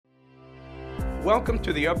Welcome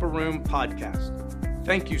to the UpperRoom Podcast.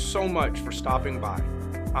 Thank you so much for stopping by.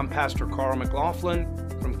 I'm Pastor McLaughlin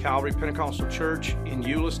from Calvary Pentecostal Church in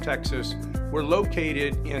Euless, Texas. We're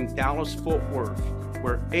located in Dallas-Fort Worth,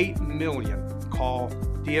 where 8 million call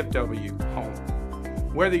DFW home.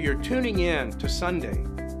 Whether you're tuning in to Sunday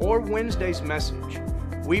or Wednesday's message,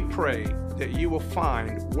 we pray that you will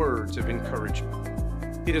find words of encouragement.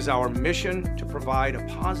 It is our mission to provide a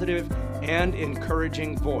positive and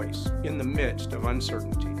encouraging voice in the midst of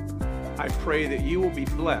uncertainty. I pray that you will be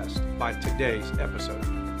blessed by today's episode.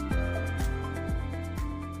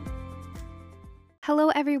 Hello,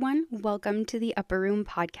 everyone. Welcome to the UpperRoom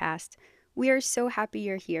Podcast. We are so happy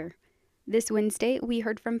you're here. This Wednesday, we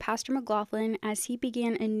heard from Pastor McLaughlin as he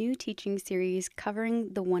began a new teaching series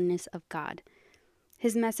covering the oneness of God.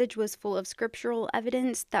 His message was full of scriptural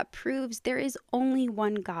evidence that proves there is only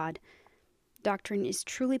one God. Doctrine is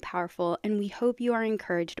truly powerful, and we hope you are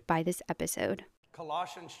encouraged by this episode.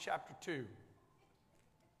 Colossians chapter 2,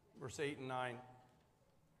 verse 8 and 9.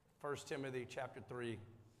 1 Timothy chapter 3,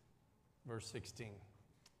 verse 16.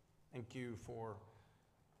 Thank you for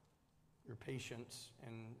your patience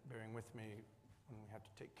and bearing with me when we have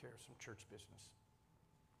to take care of some church business.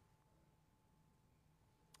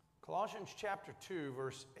 Colossians chapter 2,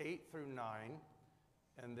 verse 8 through 9,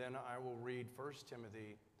 and then I will read 1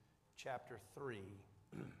 Timothy chapter 3,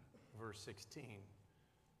 verse 16.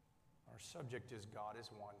 Our subject is God is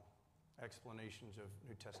one, explanations of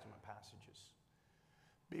New Testament passages.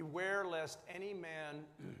 Beware lest any man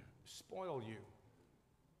spoil you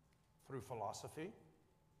through philosophy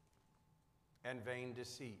and vain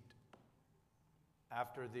deceit,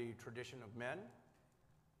 after the tradition of men,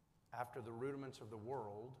 after the rudiments of the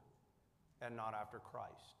world, and not after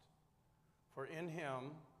Christ. For in him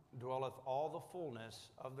dwelleth all the fullness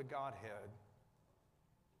of the Godhead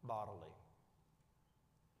bodily.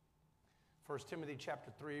 1 Timothy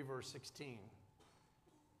chapter 3, verse 16.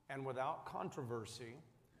 And without controversy,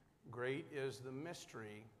 great is the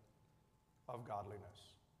mystery of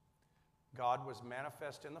godliness. God was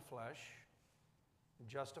manifest in the flesh,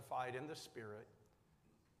 justified in the Spirit,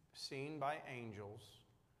 seen by angels,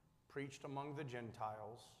 preached among the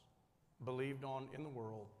Gentiles, believed on in the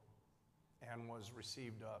world, and was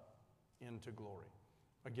received up into glory.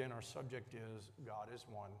 Again, our subject is God is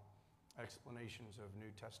one, explanations of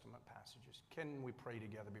New Testament passages. Can we pray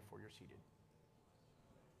together before you're seated?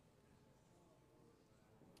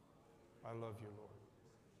 I love you, Lord.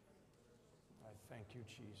 I thank you,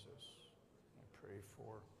 Jesus. I pray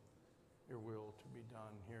for your will to be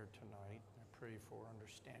done here tonight. I pray for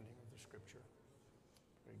understanding of the Scripture.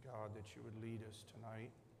 Pray, God, that you would lead us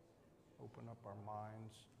tonight. Open up our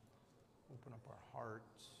minds, open up our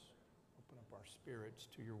hearts, open up our spirits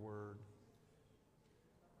to your word.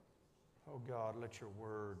 Oh God, let your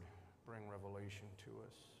word bring revelation to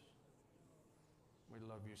us. We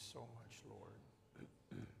love you so much, Lord,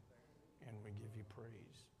 and we give you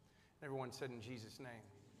praise. Everyone said in Jesus' name,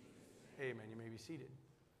 amen. You may be seated.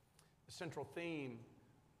 The central theme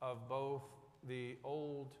of both the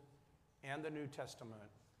Old and the New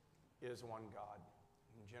Testament is one God.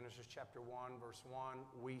 In Genesis chapter 1, verse 1,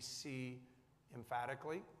 we see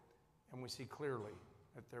emphatically and we see clearly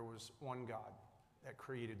that there was one God that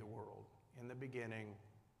created the world. In the beginning,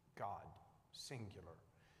 God, singular.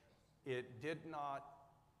 It did not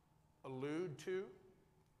allude to,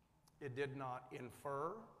 it did not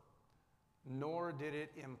infer, nor did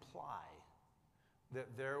it imply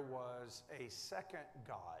that there was a second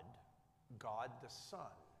God, God the Son,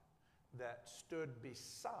 that stood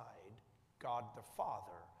beside God the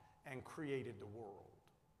Father and created the world.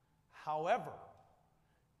 However,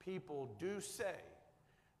 people do say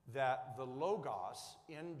that the Logos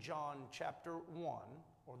in John chapter 1,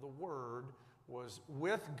 or the Word, was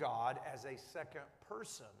with God as a second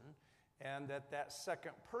person, and that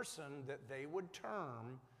second person that they would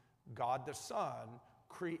term God the Son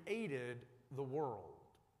created the world.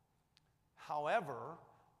 However,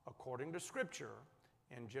 according to Scripture,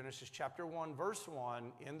 in Genesis chapter 1, verse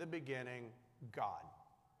 1, in the beginning, God,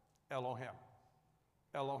 Elohim.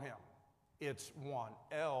 Elohim. It's one.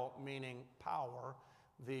 El meaning power.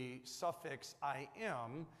 The suffix I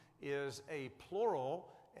am is a plural,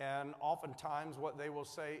 and oftentimes what they will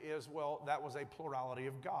say is, well, that was a plurality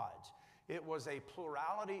of gods. It was a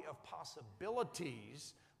plurality of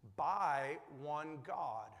possibilities by one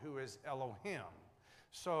God, who is Elohim.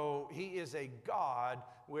 So he is a God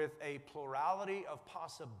with a plurality of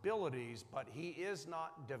possibilities, but he is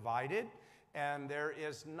not divided, and there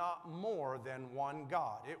is not more than one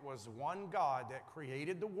God. It was one God that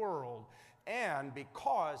created the world, And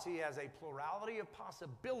because he has a plurality of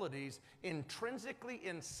possibilities intrinsically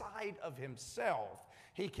inside of himself,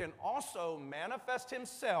 he can also manifest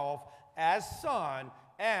himself as Son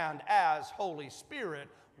and as Holy Spirit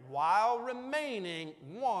while remaining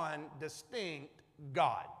one distinct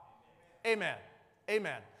God. Amen.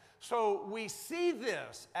 Amen. So we see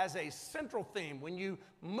this as a central theme when you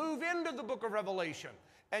move into the book of Revelation.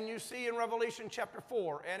 And you see in Revelation chapter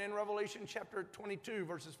 4 and in Revelation chapter 22,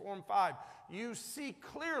 verses 4 and 5, you see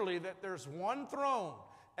clearly that there's one throne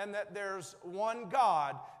and that there's one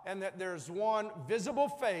God and that there's one visible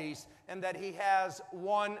face and that he has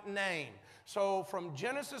one name. So from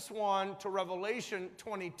Genesis 1 to Revelation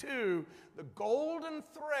 22, the golden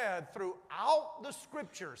thread throughout the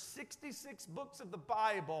Scripture, 66 books of the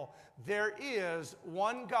Bible, there is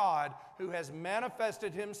one God who has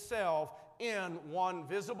manifested himself in one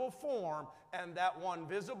visible form, and that one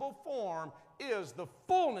visible form is the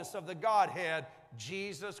fullness of the Godhead,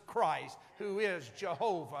 Jesus Christ, who is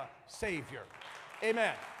Jehovah Savior.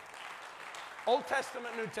 Amen. Old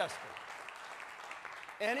Testament, New Testament.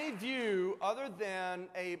 Any view other than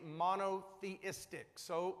a monotheistic,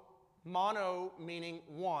 so mono meaning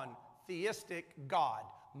one, theistic God.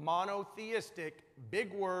 Monotheistic,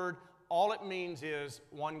 big word, all it means is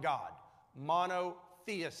one God.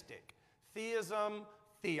 Monotheistic. Theism,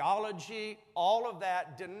 theology, all of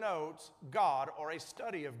that denotes God or a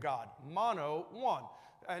study of God. Mono, one.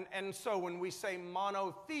 And so when we say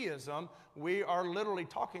monotheism, we are literally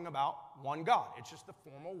talking about one God. It's just a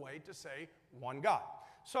formal way to say one God.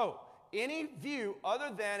 So any view other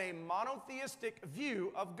than a monotheistic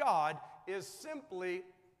view of God is simply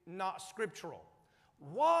not scriptural.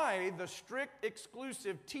 Why the strict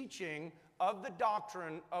exclusive teaching of the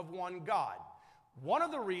doctrine of one God? One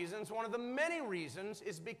of the reasons, one of the many reasons,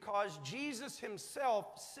 is because Jesus himself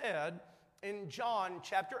said in John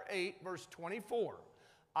chapter 8, verse 24,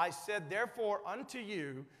 I said therefore unto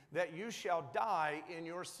you that you shall die in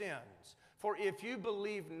your sins. For if you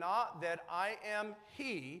believe not that I am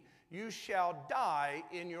he, you shall die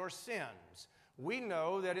in your sins. We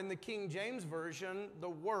know that in the King James Version, the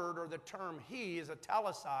word or the term he is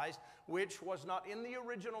italicized, which was not in the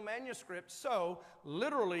original manuscript. So,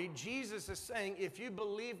 literally, Jesus is saying, if you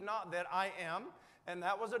believe not that I am, and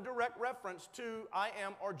that was a direct reference to I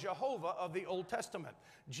am or Jehovah of the Old Testament.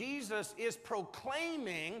 Jesus is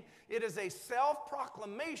proclaiming, it is a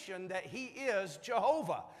self-proclamation that he is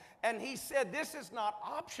Jehovah. And he said this is not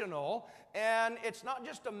optional, and it's not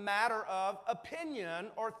just a matter of opinion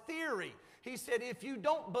or theory. He said, if you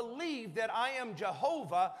don't believe that I am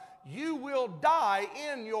Jehovah, you will die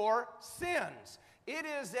in your sins. It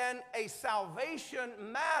is a salvation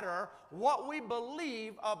matter what we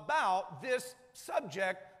believe about this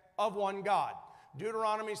subject of one God.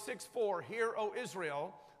 Deuteronomy 6:4, Hear, O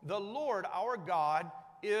Israel, the Lord our God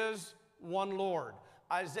is one Lord.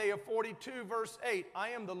 Isaiah 42, verse 8, I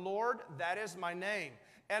am the Lord, that is my name,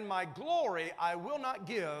 and my glory I will not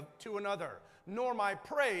give to another, nor my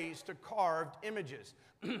praise to carved images.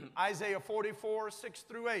 Isaiah 44, 6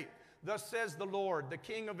 through 8. Thus says the Lord, the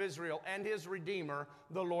King of Israel, and his Redeemer,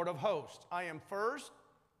 the Lord of hosts. I am first,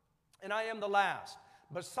 and I am the last.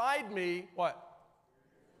 Beside me, what?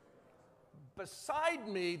 Beside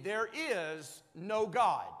me there is no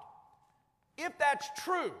God. If that's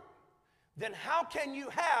true, then how can you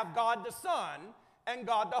have God the Son and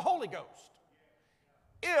God the Holy Ghost?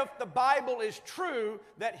 If the Bible is true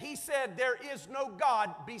that he said there is no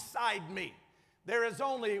God beside me, there is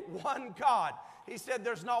only one God. He said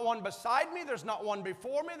there's not one beside me, there's not one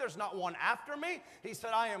before me, there's not one after me. He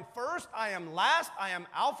said I am first, I am last, I am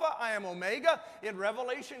Alpha, I am Omega. In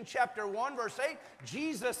Revelation chapter 1 verse 8,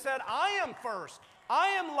 Jesus said I am first, I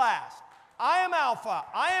am last, I am Alpha,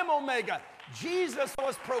 I am Omega. Jesus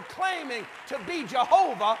was proclaiming to be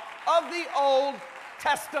Jehovah of the Old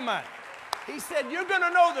Testament. He said you're going to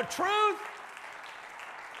know the truth,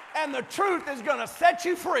 and the truth is going to set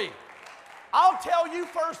you free. I'll tell you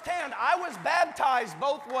firsthand, I was baptized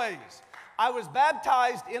both ways. I was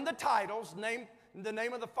baptized in the titles, in the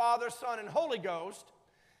name of the Father, Son, and Holy Ghost.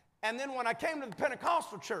 And then when I came to the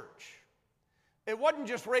Pentecostal church, it wasn't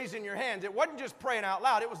just raising your hands. It wasn't just praying out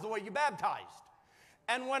loud. It was the way you baptized.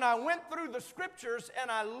 And when I went through the scriptures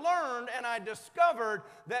and I learned and I discovered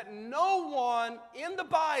that no one in the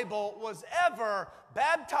Bible was ever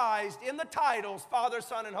baptized in the titles Father,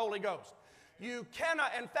 Son, and Holy Ghost. You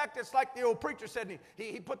cannot, in fact, it's like the old preacher said,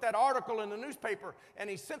 he put that article in the newspaper and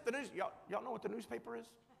he sent the news. Y'all know what the newspaper is?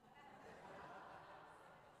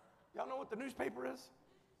 Y'all know what the newspaper is?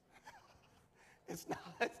 It's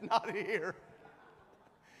not here.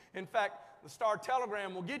 In fact, The Star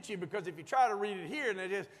Telegram will get you, because if you try to read it here and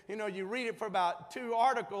it is, you read it for about 2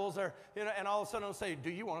 articles, or and all of a sudden it'll say, do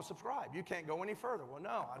you want to subscribe? You can't go any further. Well,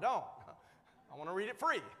 no, I don't. I want to read it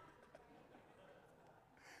free.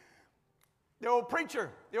 The old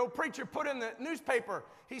preacher put in the newspaper,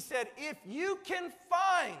 he said, if you can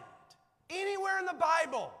find anywhere in the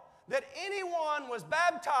Bible that anyone was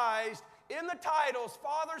baptized in the titles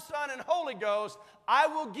Father, Son, and Holy Ghost, I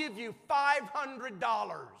will give you $500.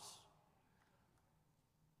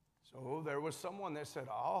 So there was someone that said,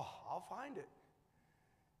 oh, I'll find it.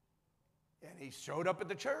 And he showed up at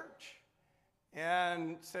the church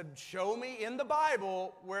and said, show me in the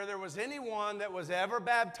Bible where there was anyone that was ever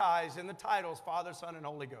baptized in the titles Father, Son, and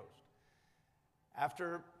Holy Ghost.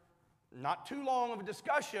 After not too long of a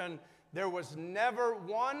discussion, there was never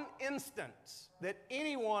one instance that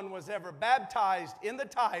anyone was ever baptized in the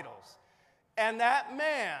titles. And that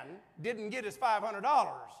man didn't get his $500,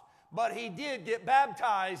 but he did get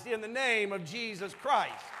baptized in the name of Jesus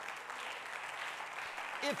Christ.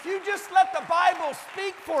 If you just let the Bible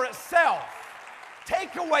speak for itself,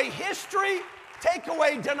 take away history, take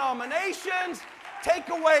away denominations, take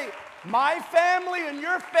away my family and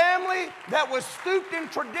your family that was stooped in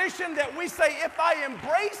tradition, that we say, if I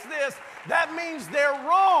embrace this, that means they're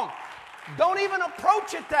wrong. Don't even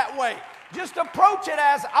approach it that way. Just approach it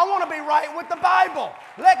as, I want to be right with the Bible.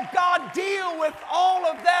 Let God deal with all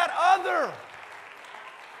of that other.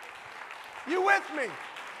 You with me?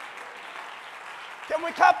 Can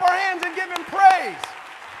we clap our hands and give Him praise?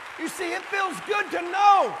 You see, it feels good to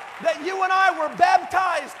know that you and I were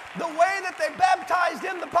baptized the way that they baptized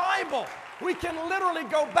in the Bible. We can literally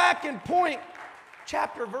go back and point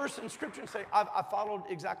chapter, verse, and scripture and say, I followed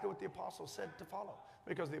exactly what the apostles said to follow.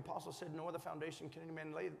 Because the apostles said, no other foundation can any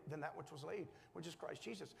man lay than that which was laid, which is Christ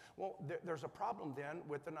Jesus. Well, there's a problem then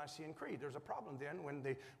with the Nicene Creed. There's a problem then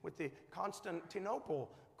with the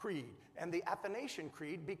Constantinople Creed and the Athanasian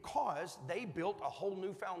Creed, because they built a whole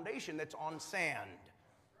new foundation that's on sand.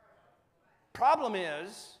 Problem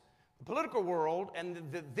is, the political world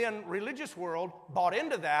and the then religious world bought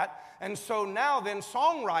into that, and so now then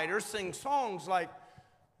songwriters sing songs like,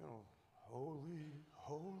 holy,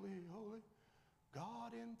 holy, holy,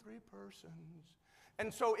 God in 3 persons.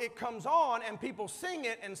 And so it comes on and people sing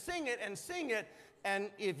it and sing it and sing it,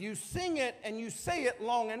 and if you sing it and you say it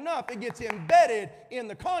long enough, it gets embedded in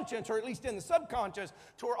the conscience, or at least in the subconscious,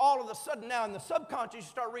 to where all of a sudden now in the subconscious you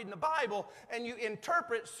start reading the Bible and you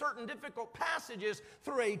interpret certain difficult passages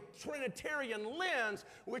through a Trinitarian lens,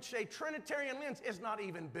 which a Trinitarian lens is not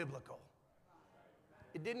even biblical.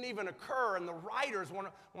 It didn't even occur, and the writers,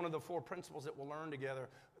 one of the 4 principles that we'll learn together,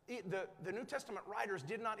 the New Testament writers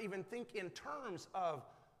did not even think in terms of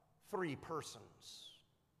 3 persons.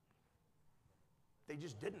 They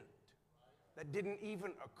just didn't. That didn't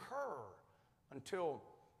even occur until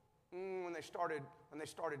when they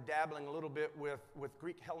started dabbling a little bit with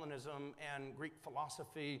Greek Hellenism and Greek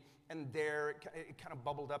philosophy, and there it kind of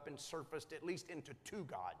bubbled up and surfaced at least into 2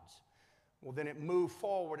 gods. Well, then it moved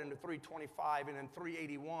forward into 325 and in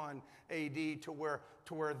 381 AD to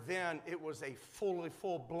where then it was a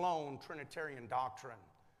full-blown Trinitarian doctrine.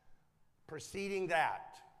 Preceding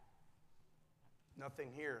that, nothing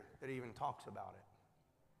here that even talks about it.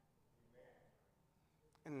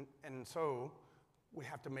 And so we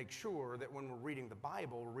have to make sure that when we're reading the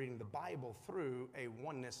Bible, we're reading the Bible through a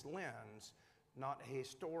oneness lens, not a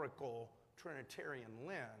historical Trinitarian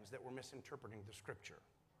lens that we're misinterpreting the Scripture.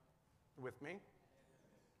 With me?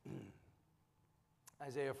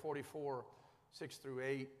 Isaiah 44, 6 through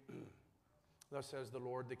 8. Thus says the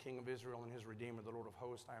Lord, the King of Israel and his Redeemer, the Lord of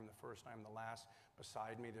hosts, I am the first, I am the last.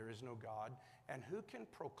 Beside me there is no God. And who can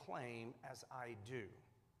proclaim as I do?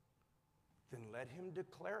 Then let him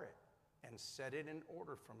declare it and set it in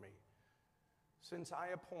order for me. Since I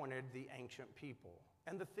appointed the ancient people,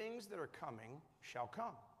 and the things that are coming shall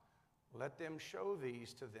come. Let them show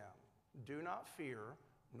these to them. Do not fear,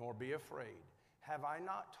 nor be afraid. Have I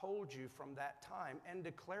not told you from that time and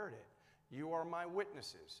declared it? You are my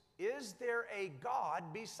witnesses. Is there a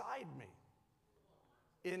God beside me?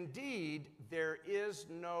 Indeed, there is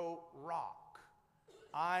no rock.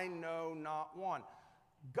 I know not one.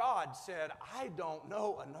 God said, I don't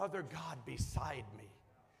know another God beside me.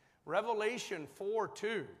 Revelation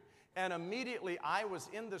 4:2. And immediately I was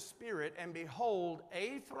in the Spirit, and behold,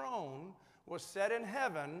 a throne was set in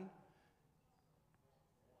heaven,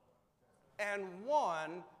 and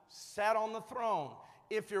one sat on the throne.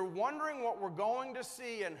 If you're wondering what we're going to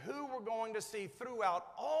see and who we're going to see throughout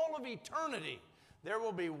all of eternity, there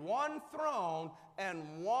will be one throne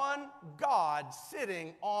and one God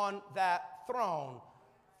sitting on that throne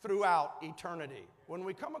throughout eternity. When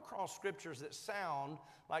we come across scriptures that sound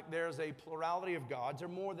like there's a plurality of gods, or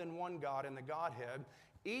more than one God in the Godhead,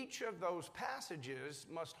 each of those passages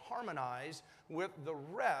must harmonize with the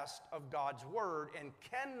rest of God's Word and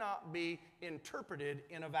cannot be interpreted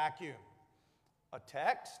in a vacuum. A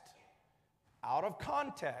text out of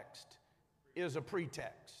context is a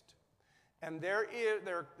pretext. And there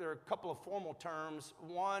are a couple of formal terms.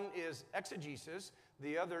 One is exegesis,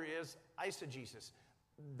 the other is eisegesis.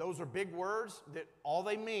 Those are big words that all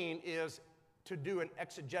they mean is to do an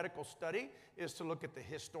exegetical study, is to look at the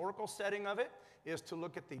historical setting of it, is to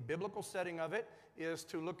look at the biblical setting of it, is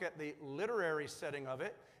to look at the literary setting of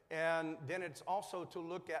it, and then it's also to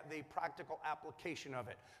look at the practical application of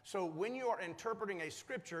it. So when you are interpreting a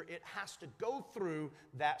scripture, it has to go through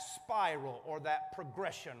that spiral or that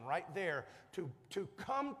progression right there to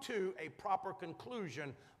come to a proper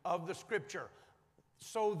conclusion of the scripture.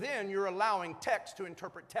 So then you're allowing text to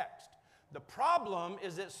interpret text. The problem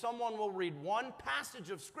is that someone will read one passage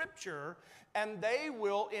of Scripture and they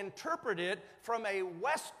will interpret it from a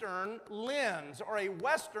Western lens or a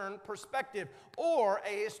Western perspective or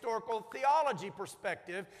a historical theology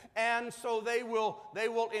perspective, and so they will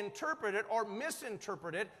interpret it or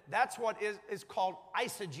misinterpret it. That's what is called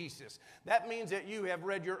eisegesis. That means that you have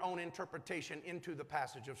read your own interpretation into the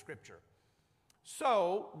passage of Scripture.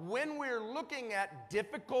 So when we're looking at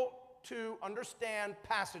difficult to understand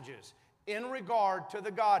passages in regard to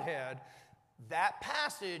the Godhead, that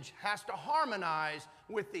passage has to harmonize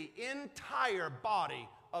with the entire body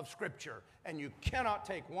of Scripture. And you cannot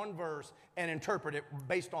take one verse and interpret it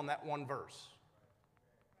based on that one verse.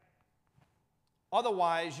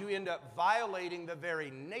 Otherwise, you end up violating the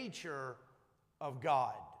very nature of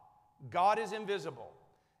God. God is invisible,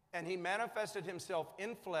 and He manifested Himself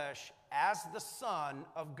in flesh as the Son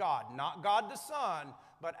of God. Not God the Son,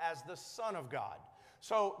 but as the Son of God.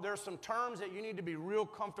 So there's some terms that you need to be real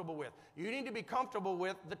comfortable with. You need to be comfortable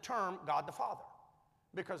with the term God the Father,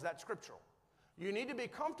 because that's scriptural. You need to be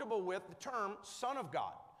comfortable with the term Son of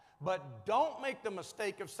God, but don't make the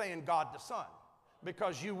mistake of saying God the Son,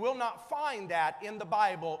 because you will not find that in the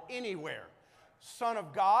Bible anywhere. Son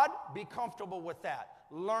of God, be comfortable with that.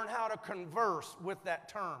 Learn how to converse with that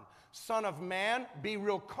term. Son of man, be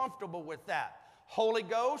real comfortable with that. Holy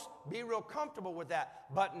Ghost, be real comfortable with that,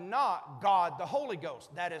 but not God the Holy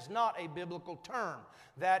Ghost. That is not a biblical term.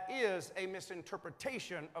 That is a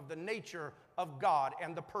misinterpretation of the nature of God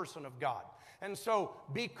and the person of God. And so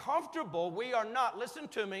be comfortable. We are not, listen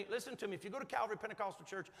to me, if you go to Calvary Pentecostal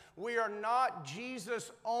Church, we are not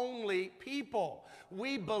Jesus-only people.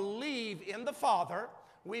 We believe in the Father.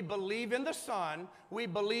 We believe in the Son. We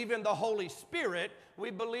believe in the Holy Spirit.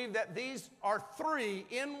 We believe that these are three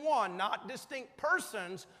in one, not distinct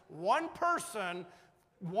persons, one person,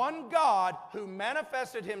 one God who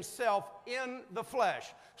manifested Himself in the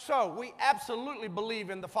flesh. So we absolutely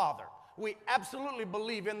believe in the Father. We absolutely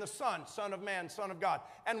believe in the Son, Son of man, Son of God.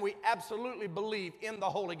 And we absolutely believe in the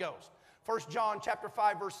Holy Ghost. 1 John chapter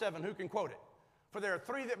 5, verse 7, who can quote it? For there are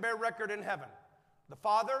three that bear record in heaven: the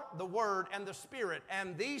Father, the Word, and the Spirit.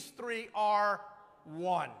 And these three are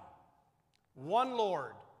one. One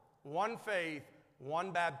Lord, one faith,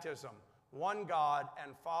 one baptism, one God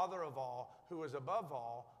and Father of all, who is above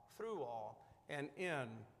all, through all, and in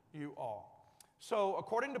you all. So,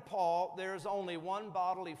 according to Paul, there is only one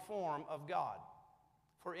bodily form of God.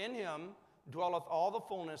 For in Him dwelleth all the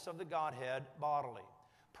fullness of the Godhead bodily.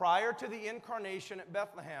 Prior to the incarnation at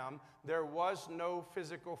Bethlehem, there was no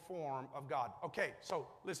physical form of God. Okay, so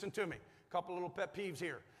listen to me. A couple little pet peeves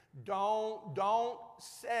here. Don't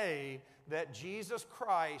say that Jesus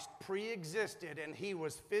Christ pre-existed and He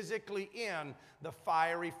was physically in the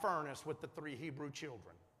fiery furnace with the three Hebrew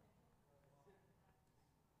children.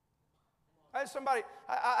 I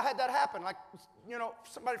had that happen, like,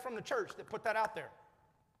 somebody from the church that put that out there.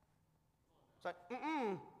 It's like,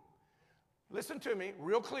 Listen to me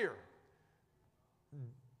real clear.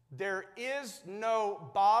 There is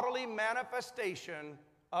no bodily manifestation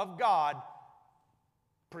of God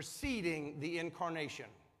preceding the incarnation.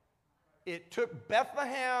 It took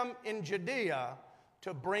Bethlehem in Judea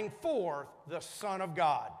to bring forth the Son of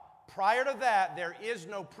God. Prior to that, there is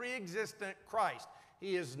no pre-existent Christ.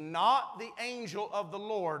 He is not the angel of the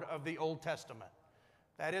Lord of the Old Testament.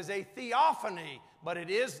 That is a theophany, but it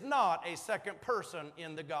is not a second person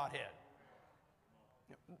in the Godhead.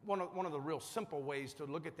 One of the real simple ways to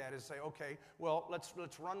look at that is say, okay, well, let's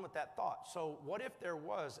run with that thought. So what if there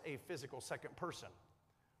was a physical second person?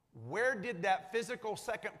 Where did that physical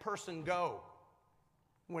second person go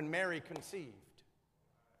when Mary conceived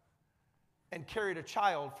and carried a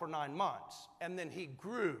child for 9 months? And then He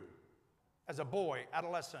grew as a boy,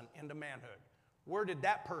 adolescent, into manhood. Where did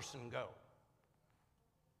that person go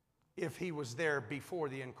if he was there before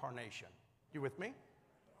the incarnation? You with me?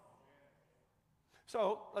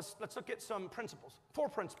 So let's look at some principles. Four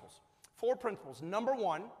principles. Number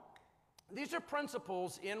one, these are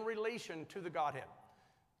principles in relation to the Godhead.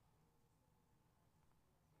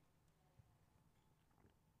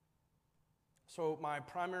 So my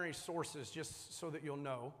primary sources, just so that you'll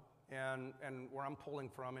know, and where I'm pulling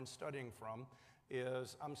from and studying from,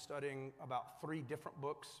 is I'm studying about 3 different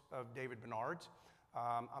books of David Bernard's.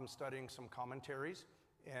 I'm studying some commentaries,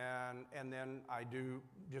 and then I do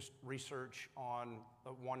just research on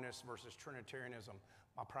oneness versus Trinitarianism.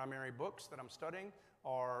 My primary books that I'm studying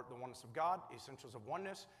are The Oneness of God, Essentials of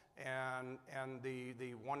Oneness, and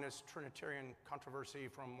the Oneness Trinitarian Controversy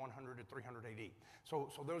from 100 to 300 AD. So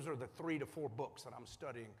those are the 3 to 4 books that I'm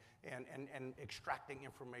studying and extracting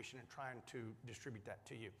information and trying to distribute that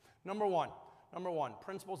to you. Number one,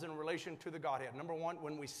 principles in relation to the Godhead. Number one,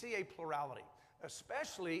 when we see a plurality,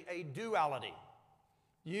 especially a duality,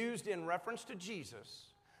 used in reference to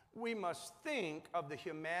Jesus, we must think of the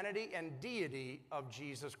humanity and deity of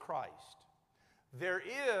Jesus Christ. There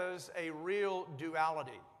is a real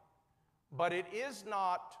duality, but it is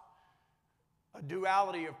not a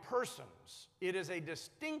duality of persons. It is a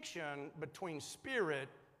distinction between spirit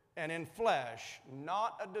and in flesh,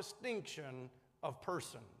 not a distinction of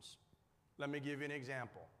persons. Let me give you an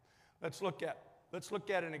example. Let's look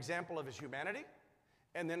at an example of his humanity,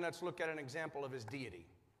 and then let's look at an example of his deity.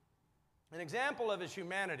 An example of his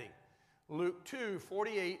humanity, Luke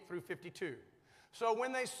 2:48 through 52. So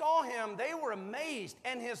when they saw him, they were amazed,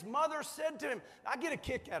 and his mother said to him, I get a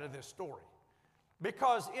kick out of this story,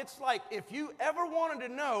 because it's like if you ever wanted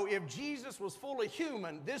to know if Jesus was fully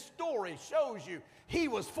human, this story shows you he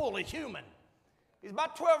was fully human. He's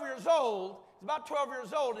about 12 years old,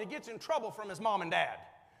 and he gets in trouble from his mom and dad.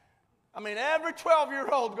 I mean, every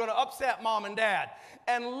 12-year-old is going to upset mom and dad.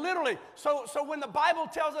 And literally, so when the Bible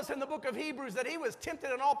tells us in the book of Hebrews that he was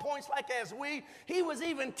tempted in all points like as we, he was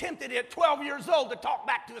even tempted at 12 years old to talk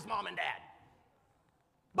back to his mom and dad.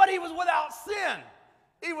 But he was without sin.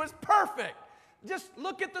 He was perfect. Just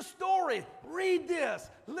look at the story. Read this.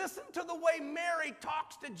 Listen to the way Mary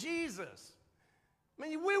talks to Jesus. I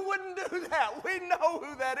mean, we wouldn't do that. We know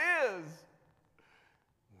who that is.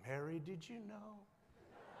 Mary, did you know?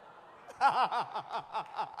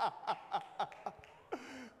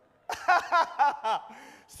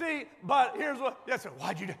 See, but here's what, yes,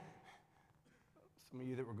 why'd you do? Some of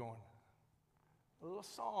you that were going, a little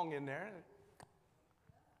song in there.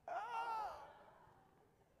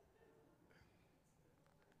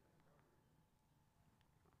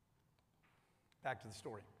 Back to the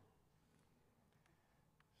story.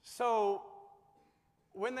 So,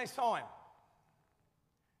 when they saw him,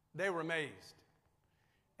 they were amazed.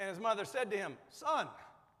 And his mother said to him, Son,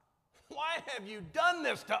 why have you done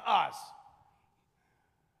this to us?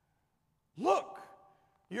 Look,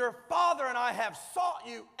 your father and I have sought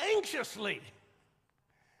you anxiously.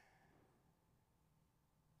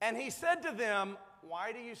 And he said to them,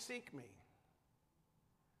 why do you seek me?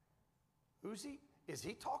 Who's he? Is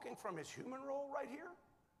he talking from his human role right here?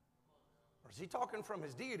 Or is he talking from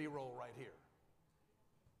his deity role right here?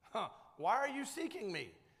 Why are you seeking me?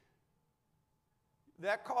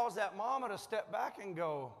 That caused that mama to step back and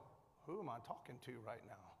go, who am I talking to right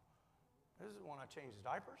now? This is when I change his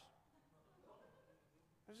diapers.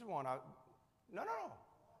 This is when no.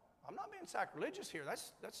 I'm not being sacrilegious here.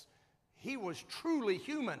 He was truly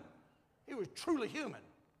human. He was truly human.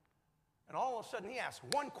 And all of a sudden he asked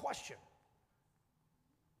one question.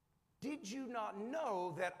 Did you not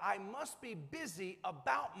know that I must be busy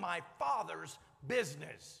about my Father's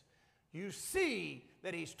business? You see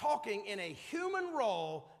that he's talking in a human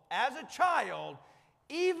role as a child,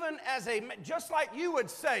 even as just like you would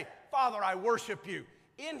say, Father, I worship you.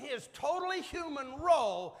 In his totally human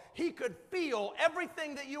role, he could feel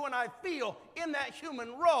everything that you and I feel in that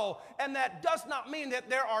human role. And that does not mean that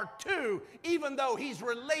there are two, even though he's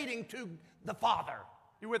relating to the Father.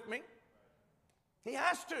 You with me? He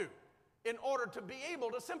has to, in order to be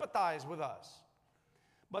able to sympathize with us.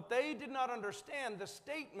 But they did not understand the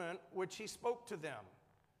statement which he spoke to them.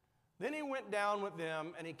 Then he went down with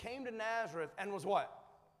them, and he came to Nazareth and was what?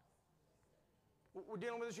 We're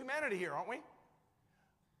dealing with his humanity here, aren't we?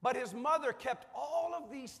 But his mother kept all of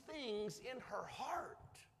these things in her heart.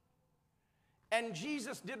 And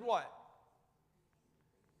Jesus did what?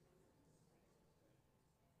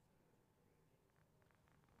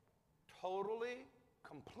 Totally,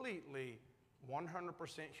 completely,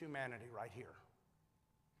 100% humanity right here.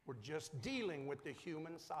 We're just dealing with the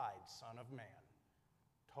human side, Son of Man.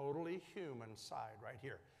 totally human side right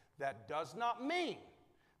here. That does not mean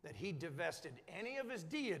that he divested any of his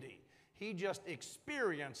deity. He just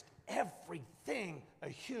experienced everything a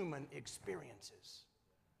human experiences.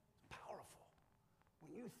 Powerful.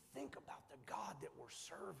 When you think about the God that we're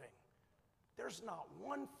serving, there's not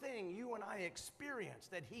one thing you and I experience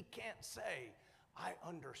that he can't say, I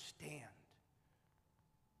understand.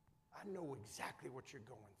 I know exactly what you're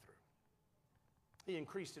going through. He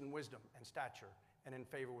increased in wisdom and stature and in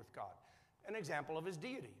favor with God. An example of his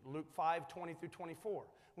deity, Luke 5:20 through 24.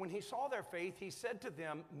 When he saw their faith, he said to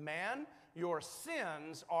them, man, your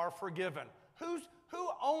sins are forgiven. Who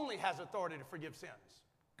only has authority to forgive sins?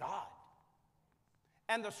 God.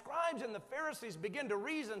 And the scribes and the Pharisees begin to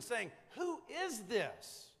reason, saying, who is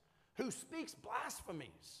this who speaks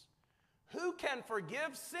blasphemies? Who can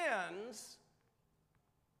forgive sins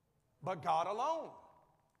but God alone?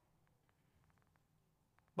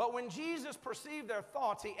 But when Jesus perceived their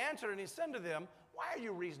thoughts, he answered and he said to them, why are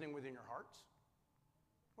you reasoning within your hearts?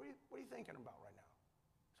 What are you thinking about right now?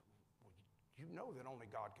 Well, you know that only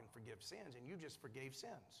God can forgive sins, and you just forgave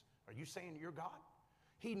sins. Are you saying you're God?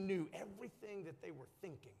 He knew everything that they were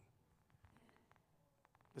thinking.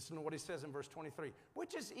 Listen to what he says in verse 23.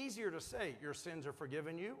 Which is easier to say, your sins are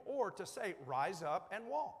forgiven you, or to say, rise up and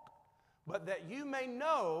walk? But that you may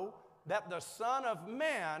know that the Son of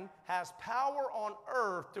Man has power on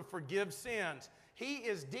earth to forgive sins. He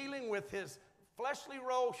is dealing with his fleshly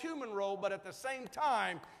role, human role, but at the same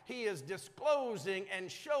time, he is disclosing and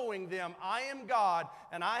showing them, I am God,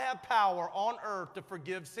 and I have power on earth to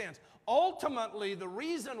forgive sins. Ultimately, the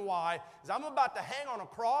reason why is I'm about to hang on a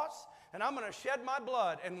cross, and I'm going to shed my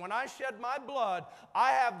blood. And when I shed my blood,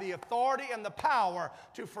 I have the authority and the power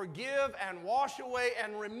to forgive and wash away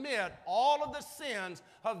and remit all of the sins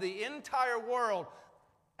of the entire world.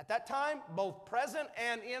 At that time, both present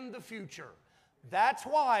and in the future. That's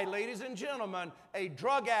why, ladies and gentlemen, a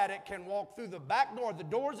drug addict can walk through the back door, the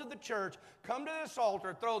doors of the church, come to this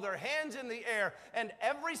altar, throw their hands in the air, and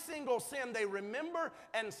every single sin they remember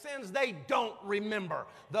and sins they don't remember.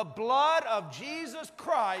 The blood of Jesus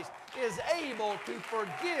Christ is able to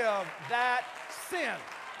forgive that sin.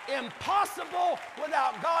 Impossible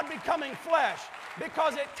without God becoming flesh,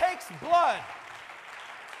 because it takes blood.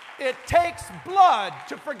 It takes blood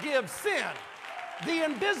to forgive sin. The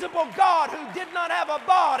invisible God, who did not have a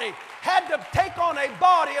body, had to take on a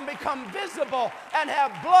body and become visible and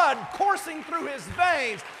have blood coursing through his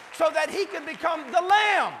veins so that he could become the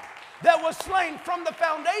Lamb that was slain from the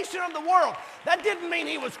foundation of the world. That didn't mean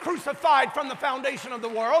he was crucified from the foundation of the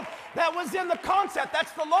world. That was in the concept.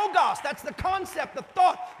 That's the Logos. That's the concept, the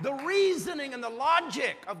thought, the reasoning, and the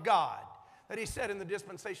logic of God. That he said in the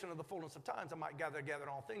dispensation of the fullness of times, I might gather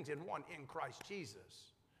all things in one, in Christ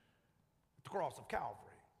Jesus. The cross of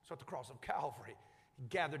Calvary. So at the cross of Calvary, he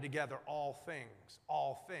gathered together all things,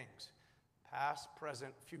 past,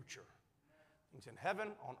 present, future. Things in heaven,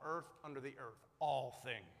 on earth, under the earth, all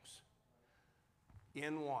things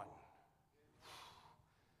in one.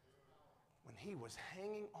 When he was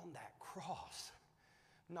hanging on that cross,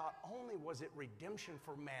 not only was it redemption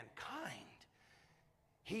for mankind,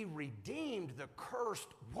 he redeemed the cursed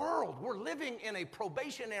world. We're living in a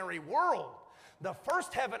probationary world. The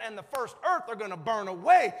first heaven and the first earth are going to burn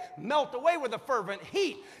away, melt away with a fervent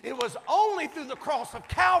heat. It was only through the cross of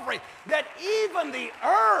Calvary that even the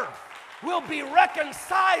earth will be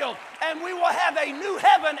reconciled, and we will have a new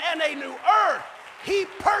heaven and a new earth. He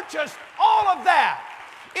purchased all of that.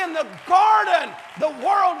 In the garden, the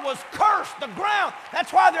world was cursed, the ground.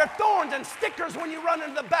 That's why there are thorns and stickers when you run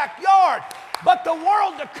into the backyard. But the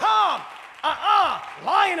world to come,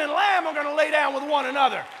 lion and lamb are going to lay down with one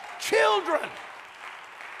another. Children.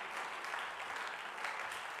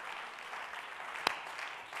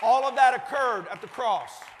 All of that occurred at the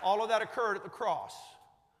cross. All of that occurred at the cross.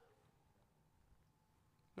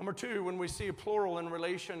 Number two, when we see a plural in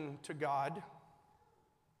relation to God,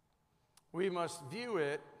 we must view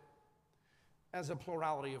it as a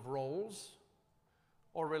plurality of roles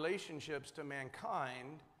or relationships to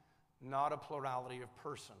mankind, not a plurality of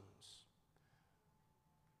persons.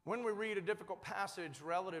 When we read a difficult passage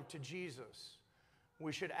relative to Jesus,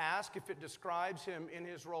 we should ask if it describes him in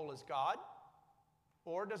his role as God,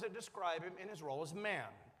 or does it describe him in his role as man,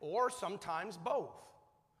 or sometimes both.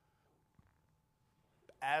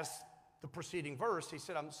 As the preceding verse, he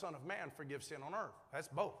said, I'm the Son of Man, forgive sin on earth. That's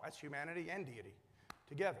both. That's humanity and deity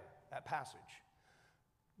together, that passage.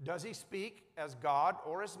 Does he speak as God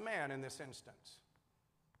or as man in this instance?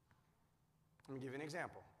 Let me give you an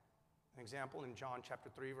example. An example in John chapter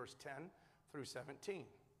 3, verse 10 through 17.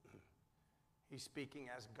 He's speaking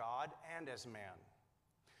as God and as man.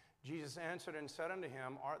 Jesus answered and said unto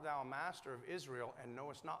him, Art thou a master of Israel, and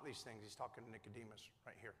knowest not these things? He's talking to Nicodemus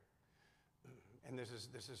right here. And this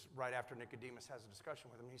is right after Nicodemus has a discussion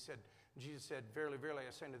with him. Jesus said, Verily, verily,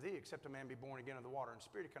 I say unto thee, except a man be born again of the water and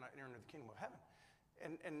spirit, he cannot enter into the kingdom of heaven.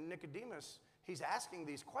 And Nicodemus, he's asking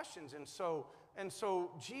these questions. And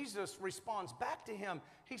so Jesus responds back to him.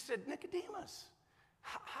 He said, Nicodemus,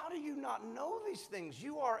 how do you not know these things?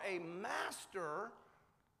 You are a master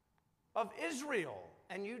of Israel,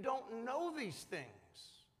 and you don't know these things.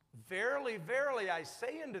 Verily, verily, I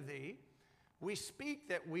say unto thee, we speak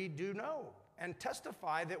that we do know, and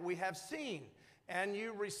testify that we have seen, and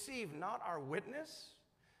you receive not our witness?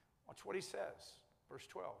 Watch what he says, verse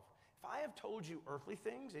 12. If I have told you earthly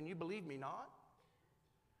things, and you believe me not,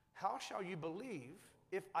 how shall you believe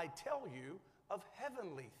if I tell you of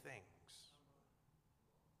heavenly things?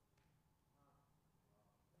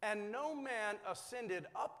 And no man ascended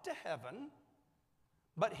up to heaven,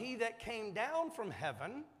 but he that came down from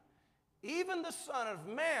heaven, even the Son of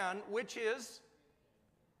Man, which is,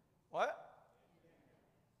 what?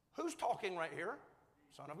 Who's talking right here?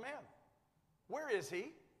 Son of Man. Where is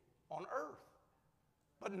he? On earth.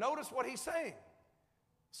 But notice what he's saying.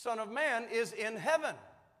 Son of Man is in heaven.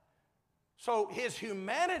 So his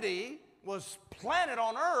humanity was planted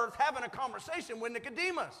on earth having a conversation with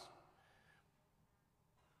Nicodemus.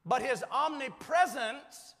 But his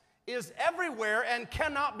omnipresence is everywhere and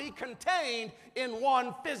cannot be contained in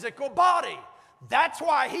one physical body. That's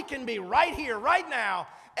why he can be right here, right now,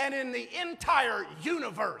 and in the entire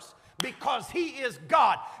universe, because he is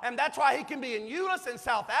God. And that's why he can be in Euless in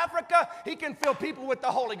South Africa. He can fill people with the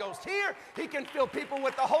Holy Ghost here. He can fill people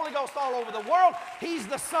with the Holy Ghost all over the world. He's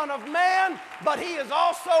the Son of Man, but he is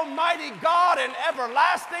also mighty God and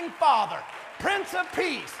everlasting Father, Prince of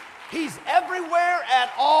Peace. He's everywhere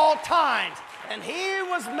at all times. And he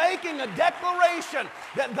was making a declaration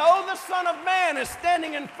that though the Son of Man is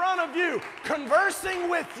standing in front of you, conversing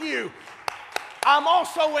with you, I'm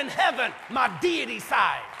also in heaven, my deity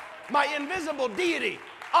side, my invisible deity,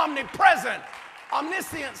 omnipresent,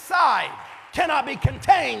 omniscient side, cannot be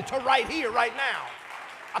contained to right here, right now.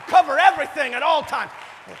 I cover everything at all times.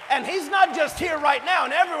 And he's not just here right now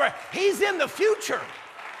and everywhere. He's in the future.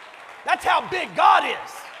 That's how big God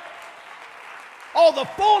is. All the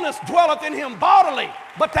fullness dwelleth in him bodily,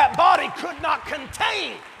 but that body could not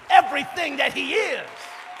contain everything that he is.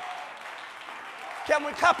 Can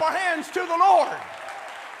we clap our hands to the Lord?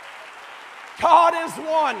 God is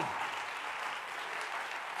one.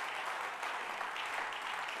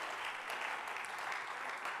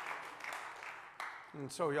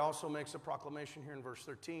 And so he also makes a proclamation here in verse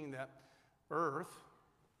 13 that earth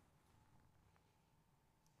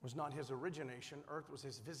was not his origination, earth was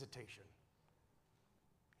his visitation.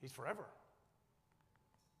 He's forever.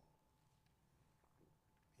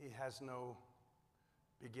 He has no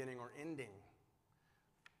beginning or ending.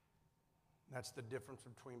 That's the difference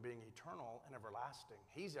between being eternal and everlasting.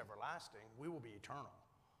 He's everlasting. We will be eternal.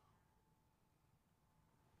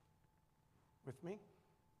 With me?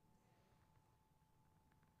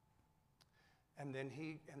 And then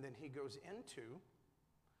he goes into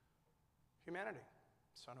humanity.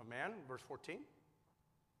 Son of Man, verse 14.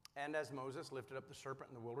 And as Moses lifted up the serpent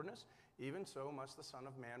in the wilderness, even so must the Son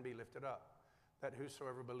of Man be lifted up, that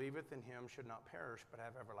whosoever believeth in him should not perish, but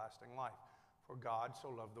have everlasting life. For God so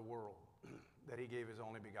loved the world, that he gave his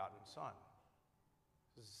only begotten Son.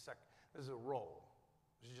 This is a role.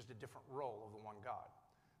 This is just a different role of the one God.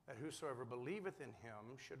 That whosoever believeth in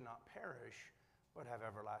him should not perish, but have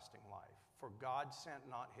everlasting life. For God sent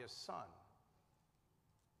not his Son,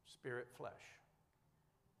 spirit, flesh,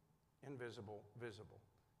 invisible, visible,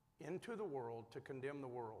 into the world to condemn the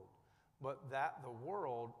world, but that the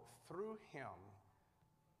world through him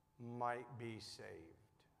might be saved.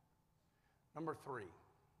 Number 3,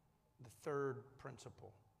 the third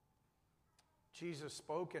principle. Jesus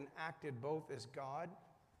spoke and acted both as God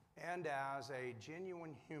and as a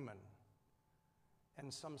genuine human.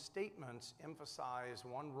 And some statements emphasize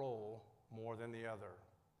one role more than the other.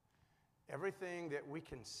 Everything that we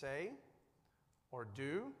can say or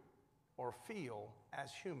do or feel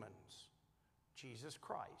as humans, Jesus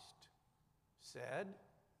Christ said,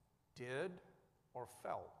 did, or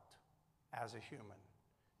felt as a human,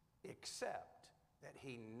 except that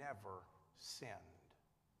he never sinned.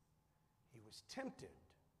 He was tempted,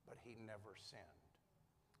 but he never sinned.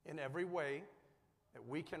 In every way that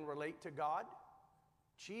we can relate to God,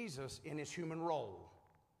 Jesus, in his human role,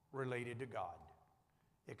 related to God,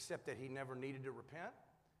 except that he never needed to repent,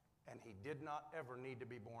 and he did not ever need to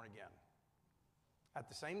be born again. At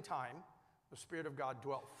the same time, the Spirit of God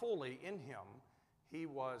dwelt fully in him. He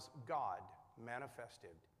was God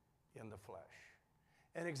manifested in the flesh.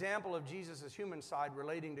 An example of Jesus' human side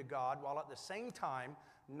relating to God while at the same time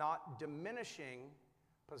not diminishing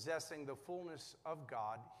possessing the fullness of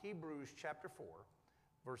God. Hebrews chapter 4,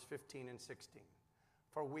 verse 15 and 16.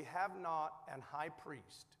 For we have not an high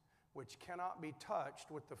priest which cannot be touched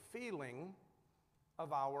with the feeling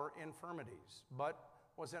of our infirmities, but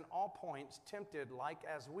was in all points tempted like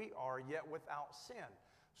as we are, yet without sin.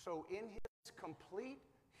 So in his complete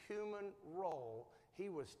human role, he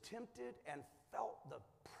was tempted and felt the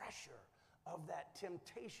pressure of that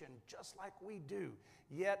temptation just like we do.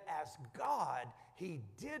 Yet as God, he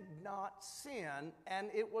did not sin, and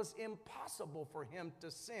it was impossible for him to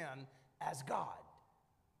sin as God.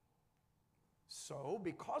 So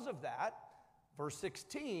because of that, verse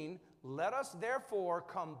 16, let us therefore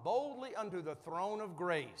come boldly unto the throne of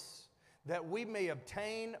grace, that we may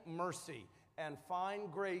obtain mercy and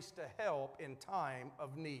find grace to help in time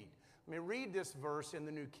of need. Let me read this verse in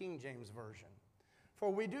the New King James Version. For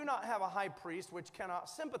we do not have a high priest which cannot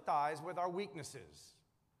sympathize with our weaknesses,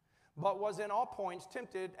 but was in all points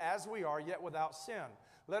tempted as we are, yet without sin.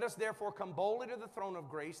 Let us therefore come boldly to the throne of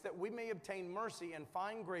grace, that we may obtain mercy and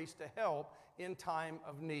find grace to help in time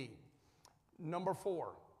of need. Number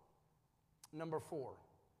four.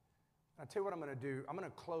 I'll tell you what I'm going to do. I'm going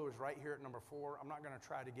to close right here at number 4. I'm not going to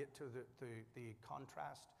try to get to the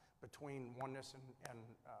contrast between oneness and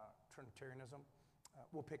Trinitarianism.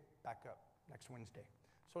 We'll pick back up next Wednesday.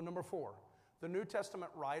 So number 4, the New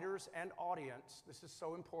Testament writers and audience, this is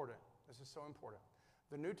so important.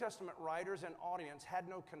 The New Testament writers and audience had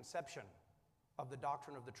no conception of the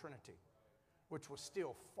doctrine of the Trinity, which was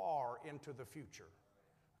still far into the future.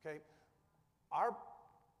 Okay? Our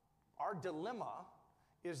dilemma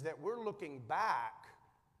is that we're looking back,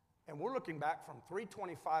 and we're looking back from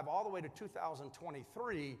 325 all the way to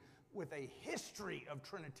 2023 with a history of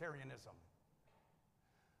Trinitarianism.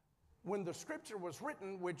 When the scripture was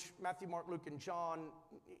written, which Matthew, Mark, Luke, and John,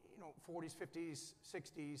 40s, 50s,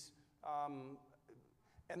 60s,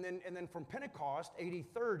 and then from Pentecost, 80,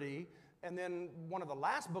 30, and then one of the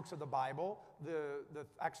last books of the Bible,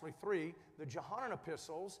 actually 3, the Johannine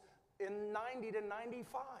epistles, in 90 to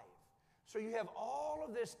 95. So you have all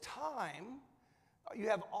of this time,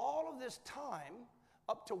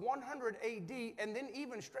 up to 100 AD, and then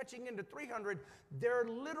even stretching into 300, there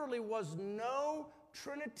literally was no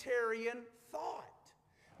Trinitarian thought,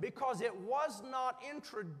 because it was not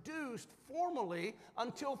introduced formally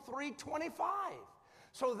until 325.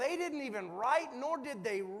 So they didn't even write, nor did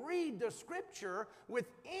they read the scripture with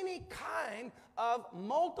any kind of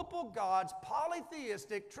multiple gods,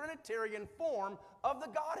 polytheistic, Trinitarian form of the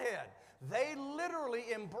Godhead. They literally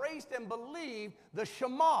embraced and believed the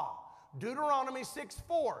Shema. Deuteronomy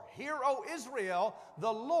 6:4. Hear, O Israel,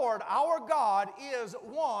 the Lord our God is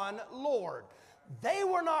one Lord. They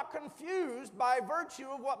were not confused by virtue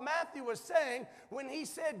of what Matthew was saying when he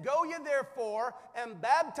said, go ye therefore and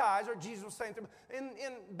baptize, or Jesus was saying,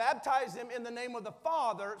 baptize them in the name of the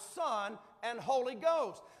Father, Son, and Holy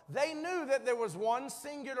Ghost. They knew that there was one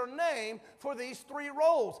singular name for these 3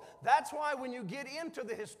 roles. That's why when you get into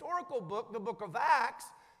the historical book, the book of Acts,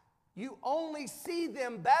 you only see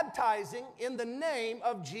them baptizing in the name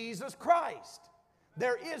of Jesus Christ.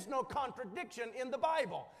 There is no contradiction in the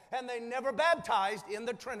Bible, and they never baptized in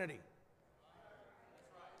the Trinity.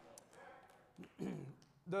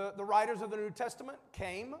 The writers of the New Testament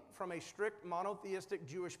came from a strict monotheistic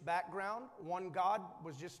Jewish background. One God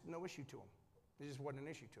was just no issue to them. It just wasn't an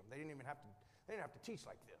issue to them. They didn't have to teach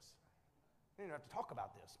like this. They didn't have to talk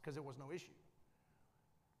about this because it was no issue.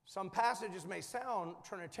 Some passages may sound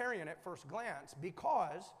Trinitarian at first glance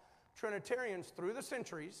because Trinitarians through the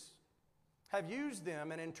centuries have used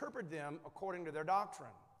them and interpreted them according to their doctrine.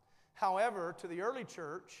 However, to the early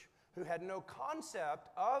church, who had no concept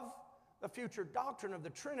of the future doctrine of the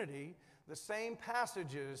Trinity, the same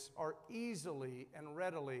passages are easily and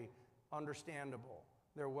readily understandable.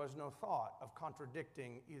 There was no thought of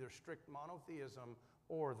contradicting either strict monotheism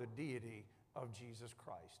or the deity of Jesus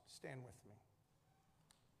Christ. Stand with me.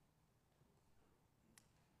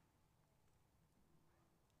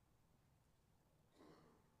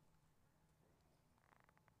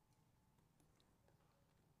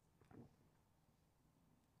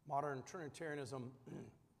 Modern Trinitarianism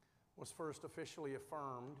was first officially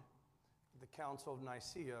affirmed at the Council of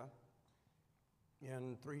Nicaea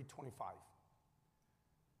in 325.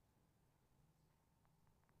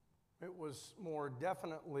 It was more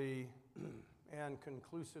definitely and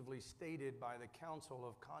conclusively stated by the Council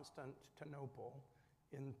of Constantinople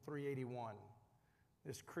in 381.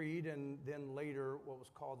 This creed, and then later what was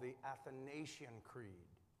called the Athanasian Creed,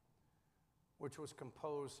 which was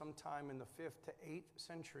composed sometime in the 5th to 8th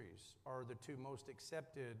centuries, are the two most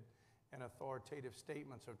accepted and authoritative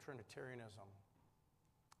statements of Trinitarianism.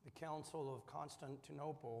 The Council of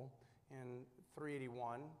Constantinople in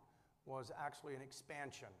 381 was actually an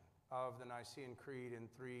expansion of the Nicene Creed in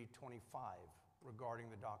 325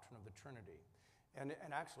 regarding the doctrine of the Trinity. And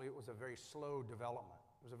actually, it was a very slow development.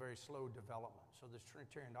 It was a very slow development. So this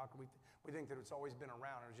Trinitarian doctrine, we think that it's always been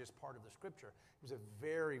around. It was just part of the Scripture. It was a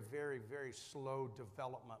very, very, very slow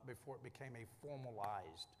development before it became a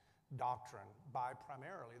formalized doctrine by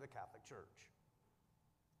primarily the Catholic Church.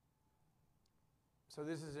 So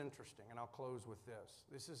this is interesting, and I'll close with this.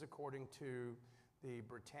 This is according to the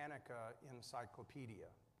Britannica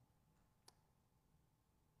Encyclopedia,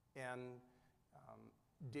 and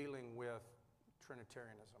dealing with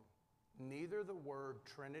Trinitarianism. Neither the word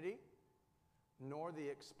Trinity nor the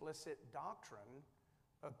explicit doctrine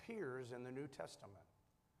appears in the New Testament,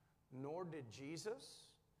 nor did Jesus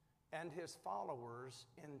and his followers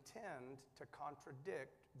intend to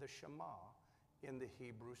contradict the Shema in the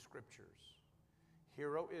Hebrew Scriptures.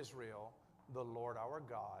 Hear, O Israel, the Lord our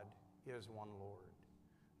God is one Lord.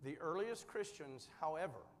 The earliest Christians,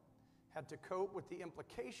 however, had to cope with the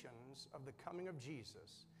implications of the coming of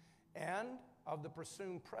Jesus and of the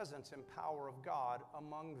presumed presence and power of God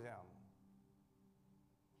among them.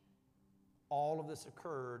 All of this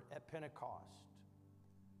occurred at Pentecost.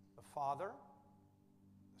 The Father,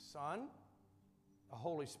 the Son, the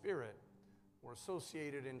Holy Spirit were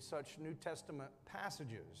associated in such New Testament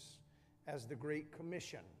passages as the Great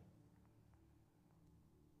Commission,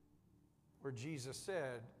 where Jesus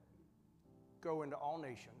said, "Go into all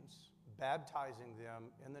nations, baptizing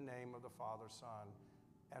them in the name of the Father, Son,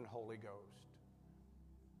 and Holy Ghost."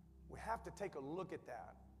 We have to take a look at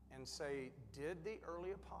that and say, did the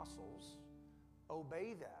early apostles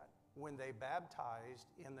obey that when they baptized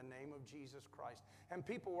in the name of Jesus Christ? And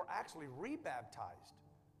people were actually rebaptized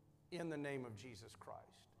in the name of Jesus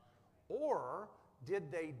Christ. Or did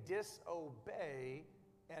they disobey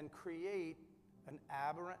and create an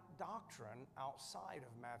aberrant doctrine outside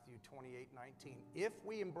of Matthew 28:19? If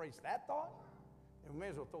we embrace that thought, then we may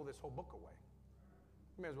as well throw this whole book away.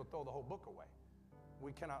 We may as well throw the whole book away.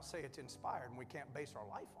 We cannot say it's inspired, and we can't base our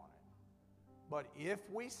life on it. But if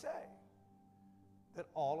we say that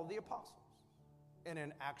all of the apostles, and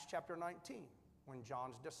in Acts chapter 19, when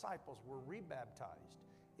John's disciples were rebaptized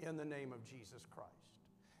in the name of Jesus Christ,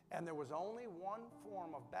 and there was only one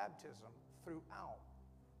form of baptism throughout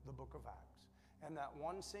the book of Acts, and that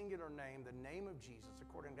one singular name, the name of Jesus,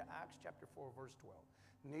 according to Acts chapter 4, verse 12,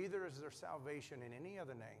 neither is there salvation in any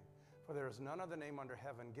other name, for there is none other name under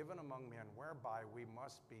heaven given among men whereby we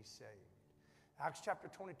must be saved. Acts chapter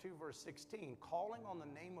 22, verse 16, calling on the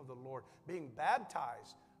name of the Lord, being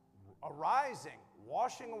baptized, arising,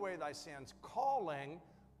 washing away thy sins, calling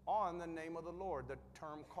on the name of the Lord. The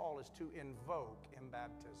term call is to invoke in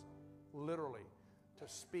baptism, literally to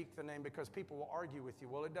speak the name, because people will argue with you.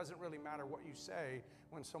 Well, it doesn't really matter what you say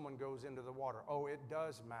when someone goes into the water. Oh, it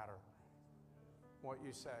does matter what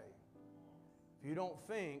you say. If you don't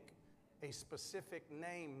think a specific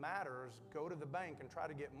name matters, go to the bank and try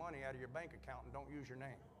to get money out of your bank account and don't use your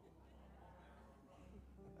name.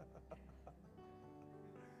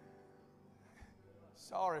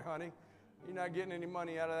 Sorry, honey. You're not getting any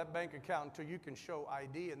money out of that bank account until you can show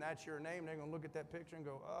ID and that's your name. They're going to look at that picture and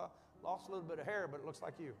go, lost a little bit of hair, but it looks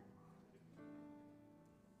like you.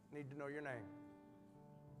 Need to know your name.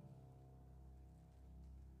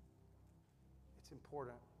 It's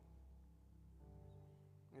important.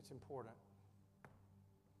 It's important.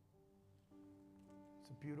 It's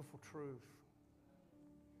a beautiful truth.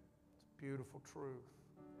 It's a beautiful truth.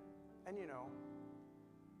 And you know,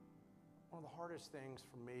 one of the hardest things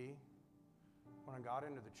for me when I got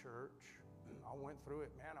into the church, I went through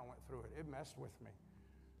it, man, I went through it. It messed with me.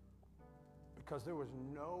 Because there was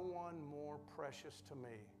no one more precious to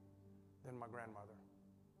me than my grandmother.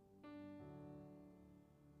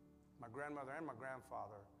 My grandmother and my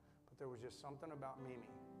grandfather. But there was just something about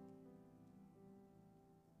Mimi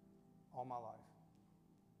all my life.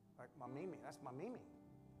 Like my Mimi, that's my Mimi.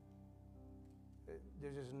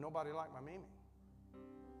 There's just nobody like my Mimi.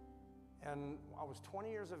 And I was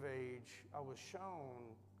 20 years of age. I was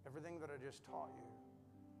shown everything that I just taught you.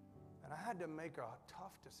 And I had to make a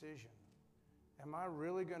tough decision. Am I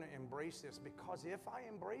really going to embrace this? Because if I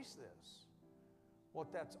embrace this,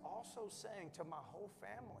 what that's also saying to my whole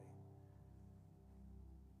family,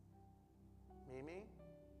 Mimi,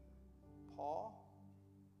 Paul,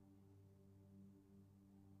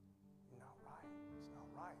 not right. It's not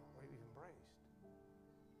right what you've embraced.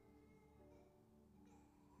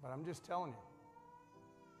 But I'm just telling you,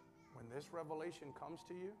 when this revelation comes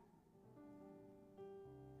to you,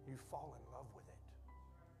 you fall in love with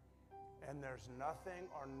it. And there's nothing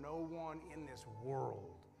or no one in this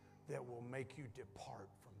world that will make you depart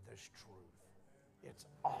from this truth. It's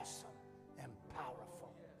awesome and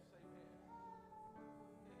powerful.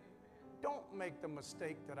 Don't make the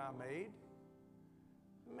mistake that I made.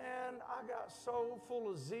 Man, I got so full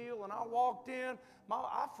of zeal, and I walked in,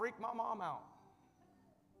 I freaked my mom out.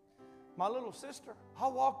 My little sister, I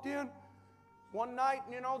walked in one night,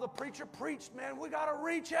 and the preacher preached, man, we got to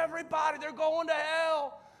reach everybody. They're going to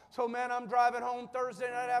hell. So, man, I'm driving home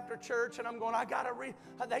Thursday night after church, and I'm going,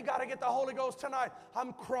 they got to get the Holy Ghost tonight.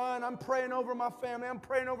 I'm crying. I'm praying over my family. I'm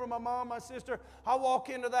praying over my mom, my sister. I walk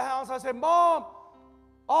into the house. I say, Mom,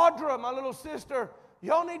 Audra, my little sister,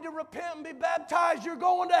 y'all need to repent and be baptized. You're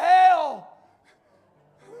going to hell.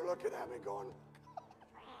 They're looking at me going,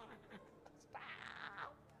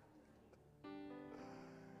 stop.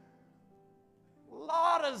 A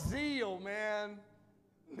lot of zeal, man.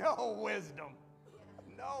 No wisdom.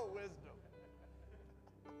 No wisdom.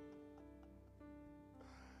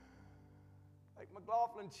 Like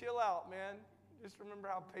McLaughlin, chill out, man. Just remember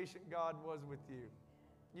how patient God was with you.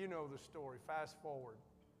 You know the story. Fast forward.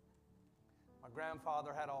 My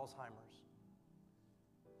grandfather had Alzheimer's.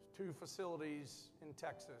 There's 2 facilities in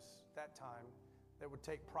Texas at that time that would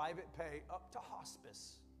take private pay up to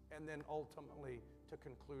hospice and then ultimately to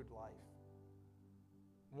conclude life.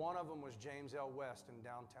 One of them was James L. West in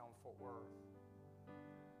downtown Fort Worth.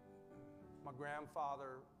 My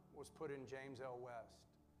grandfather was put in James L. West.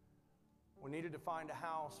 We needed to find a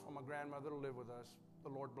house for my grandmother to live with us. The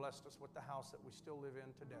Lord blessed us with the house that we still live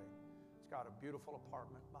in today. It's got a beautiful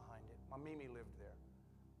apartment behind it. My Mimi lived there.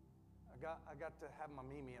 I got to have my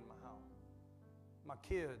Mimi in my house. My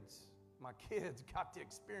kids got to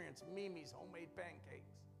experience Mimi's homemade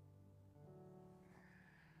pancakes.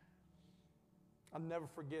 I'll never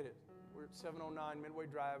forget it. We're at 709 Midway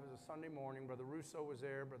Drive. It was a Sunday morning. Brother Russo was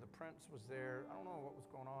there. Brother Prince was there. I don't know what was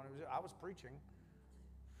going on. I was preaching.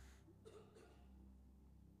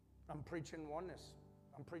 I'm preaching oneness.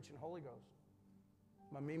 I'm preaching Holy Ghost.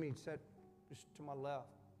 My Mimi sat just to my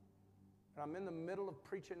left. And I'm in the middle of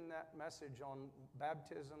preaching that message on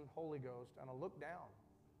baptism, Holy Ghost, and I look down.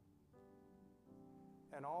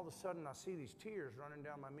 And all of a sudden, I see these tears running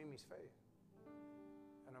down my Mimi's face.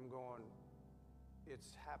 And I'm going,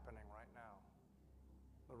 it's happening right now.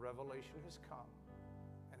 The revelation has come,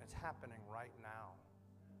 and it's happening right now.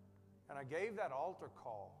 And I gave that altar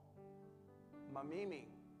call. My Mimi,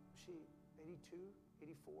 she 82,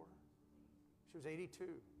 84? She was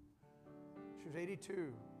 82. She was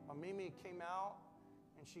 82. My Mimi came out,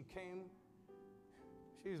 and she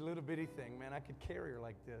was a little bitty thing, man. I could carry her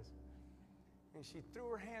like this. And she threw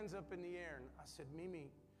her hands up in the air, and I said,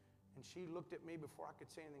 Mimi, and she looked at me before I could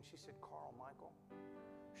say anything. She said, Carl Michael,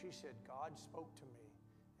 she said, God spoke to me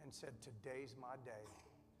and said, today's my day.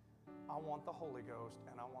 I want the Holy Ghost,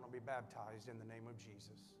 and I want to be baptized in the name of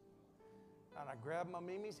Jesus. And I grabbed my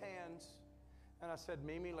Mimi's hands, and I said,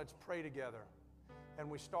 Mimi, let's pray together. And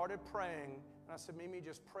we started praying, and I said, Mimi,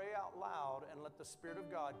 just pray out loud and let the Spirit of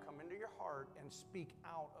God come into your heart and speak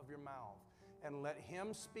out of your mouth. And let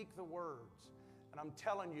Him speak the words. And I'm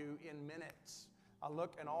telling you, in minutes, I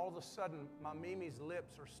look, and all of a sudden, my Mimi's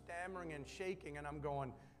lips are stammering and shaking, and I'm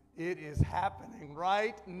going, it is happening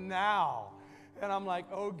right now. And I'm like,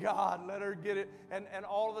 oh God, let her get it. And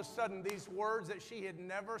all of a sudden, these words that she had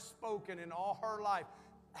never spoken in all her life.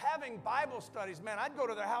 Having Bible studies, man, I'd go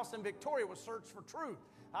to their house in Victoria with Search for Truth.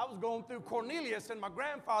 I was going through Cornelius, and my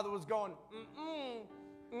grandfather was going,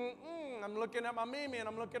 I'm looking at my Mimi, and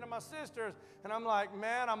I'm looking at my sisters, and I'm like,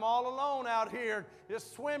 man, I'm all alone out here,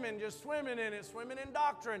 just swimming in it, swimming in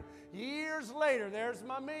doctrine. Years later, there's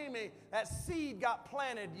my Mimi. That seed got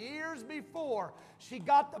planted years before. She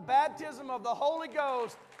got the baptism of the Holy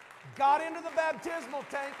Ghost, got into the baptismal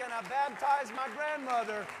tank, and I baptized my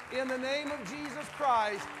grandmother in the name of Jesus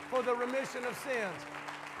Christ for the remission of sins.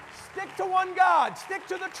 Stick to one God. Stick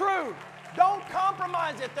to the truth. Don't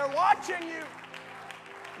compromise it. They're watching you.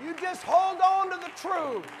 You just hold on to the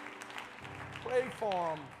truth. Pray for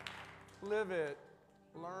them. Live it.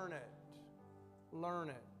 Learn it. Learn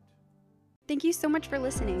it. Thank you so much for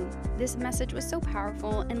listening. This message was so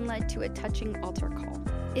powerful and led to a touching altar call.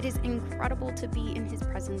 It is incredible to be in His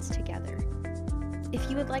presence together. If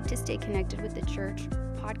you would like to stay connected with the church,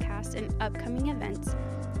 podcast, and upcoming events,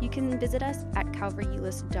 you can visit us at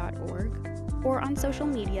calvaryulis.org or on social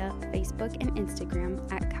media, Facebook and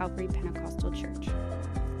Instagram at Calvary Pentecostal Church.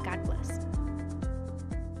 God bless.